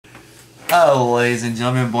Oh, ladies and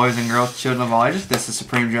gentlemen, boys and girls, children of all ages, this is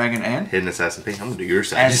Supreme Dragon and Hidden Assassin P. I'm gonna do your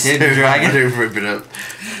side. And Hidden Dragon. I'm gonna rip it up.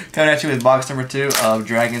 Coming at you with box number 2 of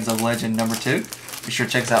Dragons of Legend number 2. Be sure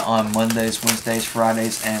to check us out on Mondays, Wednesdays,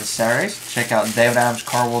 Fridays, and Saturdays. Check out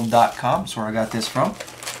davidadamscarworld.com. That's where I got this from.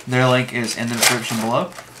 Their link is in the description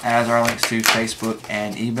below, as are links to Facebook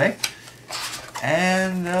and eBay.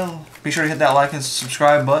 And be sure to hit that like and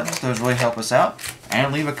subscribe button. Those really help us out.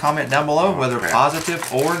 And leave a comment down below, whether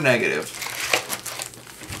positive or negative.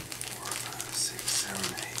 4, 5, 6,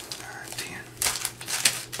 7, 8, 9,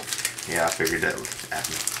 10. Yeah, I figured that would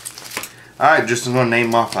happen. Alright, just want to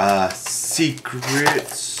name off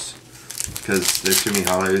secrets. Because there's too many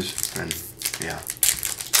hollows. And yeah.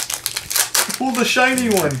 Pull the shiny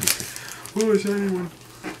one. Oh, the shiny one.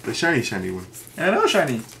 The shiny one. And another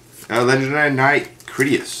shiny. Legendary Knight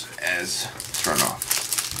Critias as starting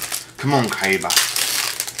off. Come on, Kaiba.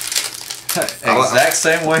 Exact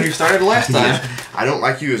same way you started last time. I don't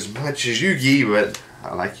like you as much as Yugi, but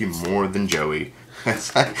I like you more than Joey.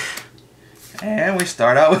 And we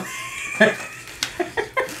start out with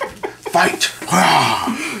fight.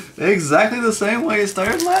 Exactly the same way it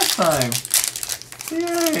started last time.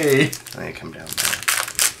 Yay! I think come down there.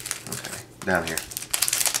 Okay, down here.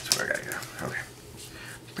 That's where I gotta go. Okay.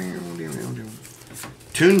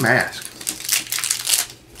 Toon Mask.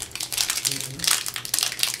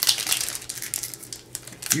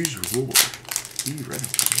 Use roar. Be ready.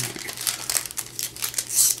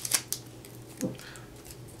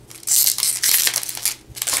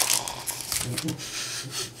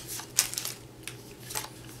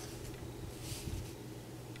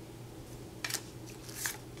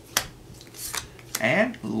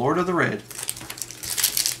 And Lord of the Red.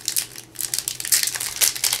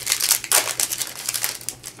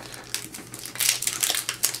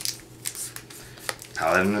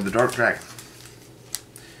 Paladin of the Dark Dragon.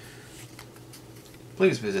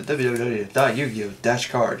 Please visit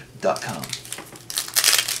www.yugioh-card.com.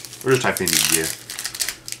 We're just typing Yu-Gi-Oh.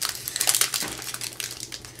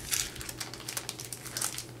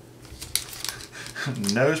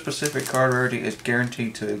 No specific card rarity is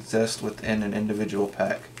guaranteed to exist within an individual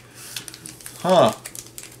pack. Huh.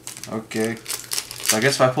 Okay. So I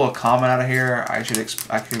guess if I pull a common out of here, I should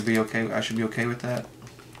be okay. I should be okay with that.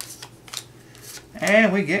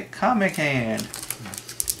 And we get Comic Hand.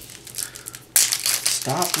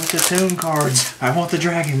 Stop with the toon cards. I want the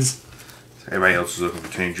dragons. So everybody else is looking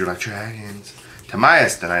for toons. You're like dragons.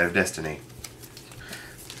 Timaeus, the Knight of Destiny.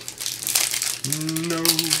 No.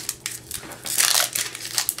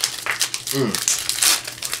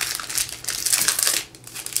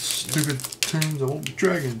 Stupid toons. I want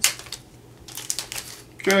dragons.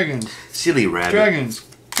 Dragons. Silly rabbit. Dragons.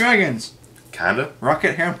 Dragons. Kinda.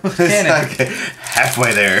 Rocket Hammer with cannon. Like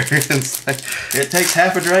halfway there. It's like, It takes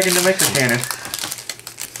half a dragon to make the cannon.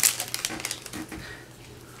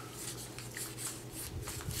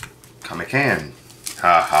 Comic Hand.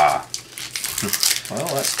 Ha ha. Well,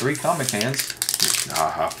 that's 3 Comic Hands.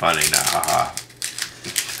 Ha ha. Funny. Nah, ha ha.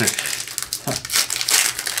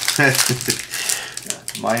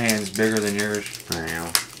 My hand's bigger than yours.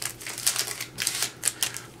 Well,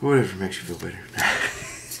 whatever makes you feel better.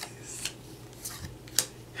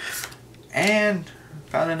 And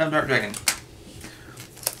Paladin of Dark Dragon.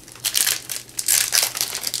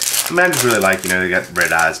 I mean, I just really like, they got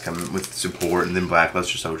Red Eyes coming with support, and then Black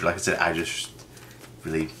Luster Soldier. Like I said, I just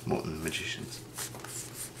really want the Magicians.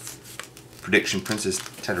 Prediction Princess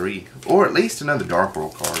Tatarie. Or at least another Dark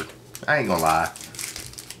World card. I ain't gonna lie.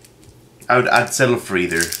 I'd settle for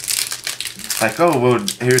either. Like, oh, well,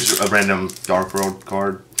 here's a random Dark World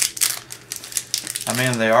card. I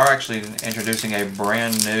mean, they are actually introducing a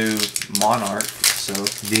brand new Monarch, so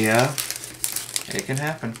Yeah. it can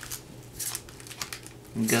happen.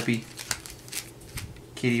 Guppy.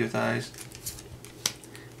 Kitty with eyes.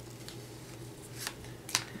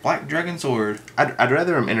 Black Dragon Sword. I'd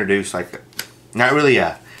rather them introduce, like, not really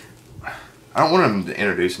I don't want them to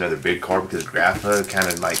introduce another big card because Grappa kind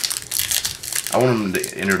of like, I want them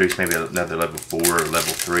to introduce maybe another level 4 or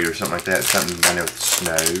level 3 or something like that. Something I know with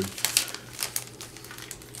snow.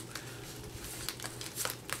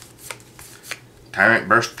 Tyrant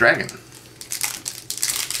Burst Dragon.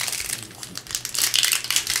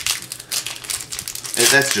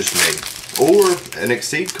 That's just me. Or an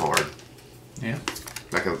Exceed card. Yeah.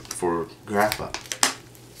 Like for Grappa.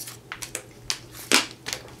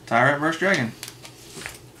 Tyrant Burst Dragon.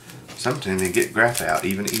 Sometimes they get Grappa out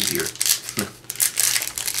even easier.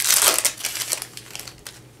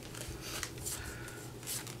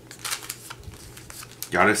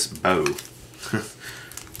 Goddess Bow.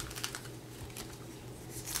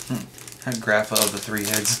 Grappa of the 3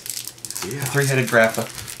 heads. Yeah. Three-headed Grappa.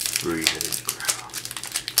 Three-headed Grappa.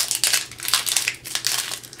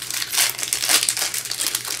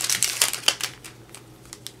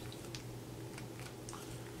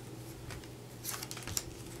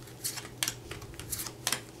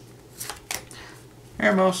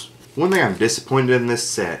 Hermos. One thing I'm disappointed in this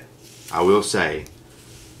set, I will say,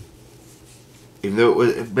 even though it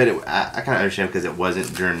was, but I kind of understand because it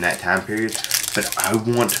wasn't during that time period, but I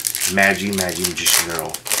want Magician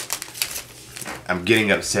Girl. I'm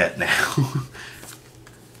getting upset now.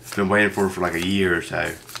 Been waiting for it for like a year or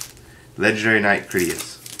so. Legendary Knight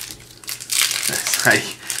Critias. That's like,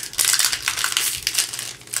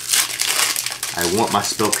 I want my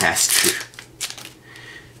spellcaster.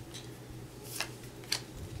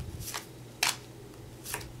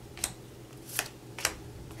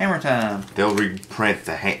 Hammer time. They'll reprint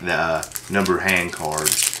the number hand card.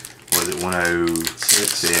 Was it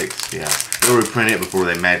 106? Yeah. They'll reprint it before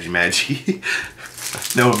they Magi.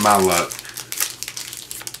 Knowing my luck.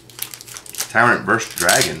 Tyrant Burst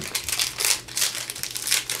Dragon.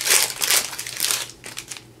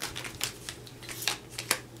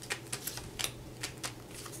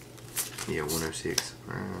 Yeah, 106.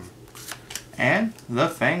 And the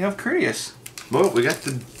Fang of Critias. Well, we got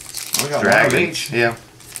the We got dragons. one of each. Yeah.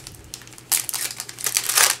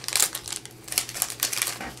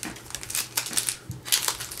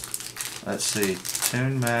 Let's see.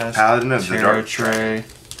 Toon Mask, Paladin of the Tarot Dark Tray.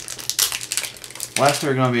 Last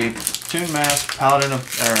three are going to be Toon Mask, Paladin of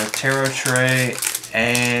Tarot Tray,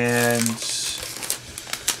 and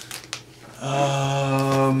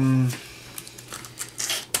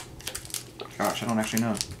gosh, I don't actually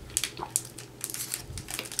know.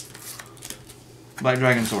 Black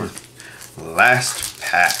Dragon Sword. Last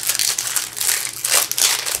pack.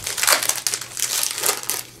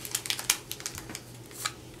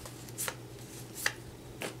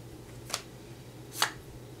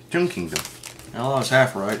 Toon Kingdom. Well, I was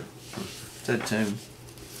half right. Said Toon.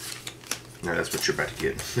 No, that's what you're about to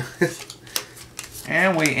get.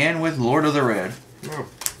 And we end with Lord of the Red. Oh.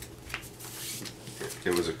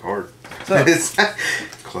 It was a card. So,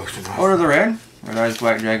 Close enough. Lord of the Red, Red Eyes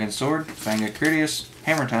Black Dragon Sword, Fang of Critias,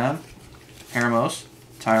 Hammer Time, Hermos,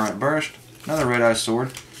 Tyrant Burst, another Red Eyes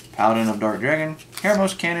Sword, Paladin of Dark Dragon,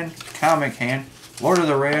 Hermos Cannon, Comic Hand, Lord of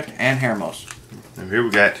the Red, and Hermos. And here we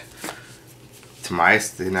got Timaeus,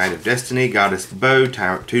 the Knight of Destiny, Goddess Bow,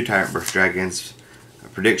 two Tyrant Burst Dragons, a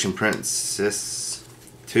Prediction Princess,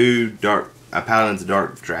 two Paladins of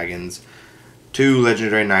Dark Dragons, two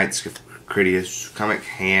Legendary Knights of Critias, Comic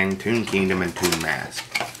Hand, Toon Kingdom, and Toon Mask.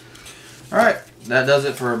 Alright, that does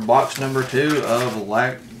it for box number 2 of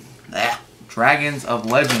Dragons of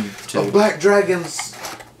Legend 2. Oh, Black Dragons.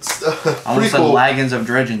 I almost said Lagons of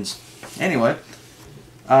Dredgens. Anyway,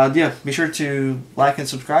 yeah, be sure to like and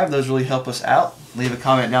subscribe. Those really help us out. Leave a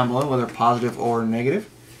comment down below, whether positive or negative.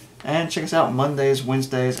 And check us out Mondays,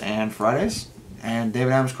 Wednesdays, and Fridays. And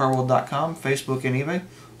DavidAdamsCarWorld.com, Facebook, and eBay.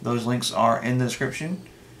 Those links are in the description.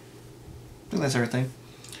 I think that's everything.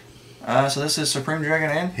 So this is Supreme Dragon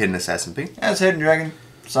and Hidden Assassin P. that's Hidden Dragon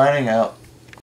signing out.